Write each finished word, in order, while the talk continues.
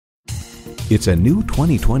It's a new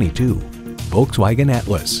 2022 Volkswagen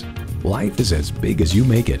Atlas. Life is as big as you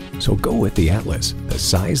make it, so go with the Atlas, the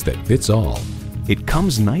size that fits all. It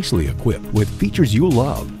comes nicely equipped with features you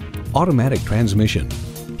love: automatic transmission,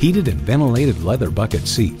 heated and ventilated leather bucket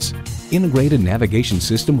seats, integrated navigation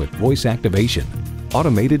system with voice activation,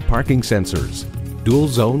 automated parking sensors, dual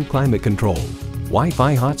zone climate control,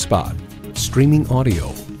 Wi-Fi hotspot, streaming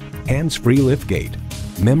audio, hands-free liftgate,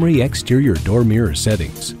 memory exterior door mirror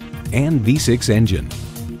settings, and V6 engine.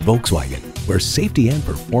 Volkswagen, where safety and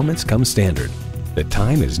performance come standard. The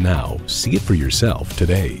time is now. See it for yourself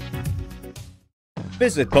today.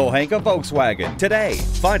 Visit Pohanka Volkswagen today.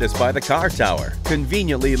 Find us by the car tower,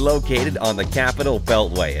 conveniently located on the Capitol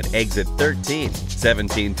Beltway at exit 13,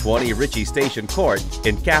 1720 Ritchie Station Court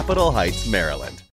in Capitol Heights, Maryland.